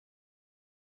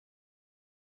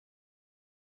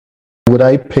would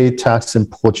I pay tax in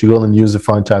Portugal and use the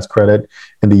foreign tax credit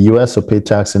in the US, or pay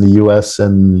tax in the US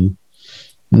and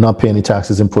not pay any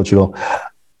taxes in Portugal?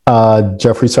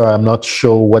 Jeffrey, sorry, I'm not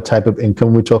sure what type of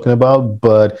income we're talking about,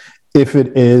 but if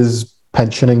it is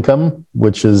pension income,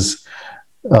 which is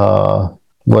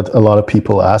what a lot of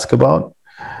people ask about,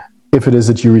 if it is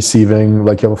that you're receiving,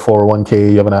 like you have a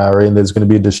 401k, you have an IRA, and there's going to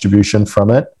be a distribution from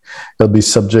it, it'll be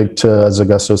subject to, as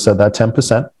Augusto said, that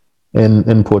 10%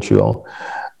 in Portugal.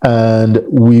 And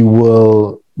we'd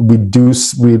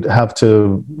have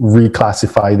to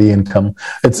reclassify the income.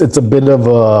 It's a bit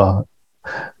of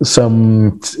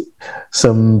some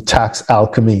tax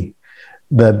alchemy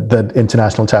that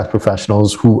international tax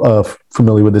professionals who are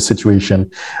familiar with the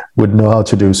situation would know how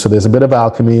to do. So there's a bit of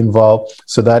alchemy involved.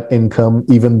 So that income,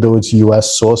 even though it's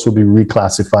US source, will be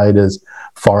reclassified as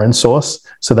foreign source.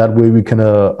 So that way we can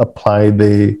apply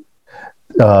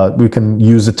we can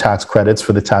use the tax credits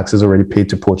for the taxes already paid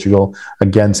to Portugal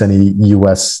against any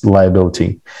US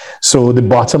liability. So the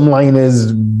bottom line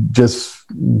is, just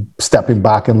stepping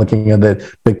back and looking at the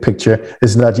big picture,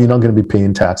 is that you're not going to be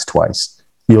paying tax twice.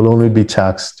 You'll only be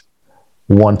taxed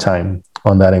one time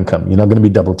on that income. You're not going to be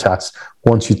double taxed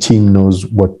once your team knows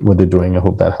what they're doing. I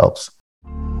hope that helps.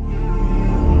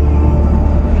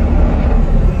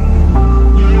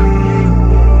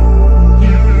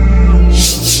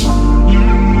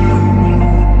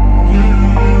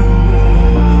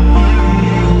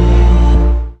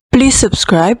 Please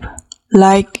subscribe,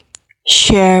 like,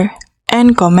 share,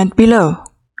 and comment below.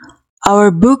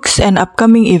 Our books and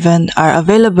upcoming events are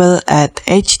available at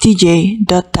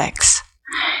htj.tax.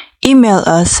 Email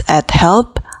us at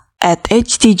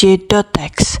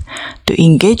help@htj.tax to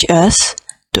engage us,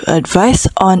 to advise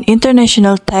on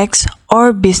international tax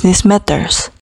or business matters.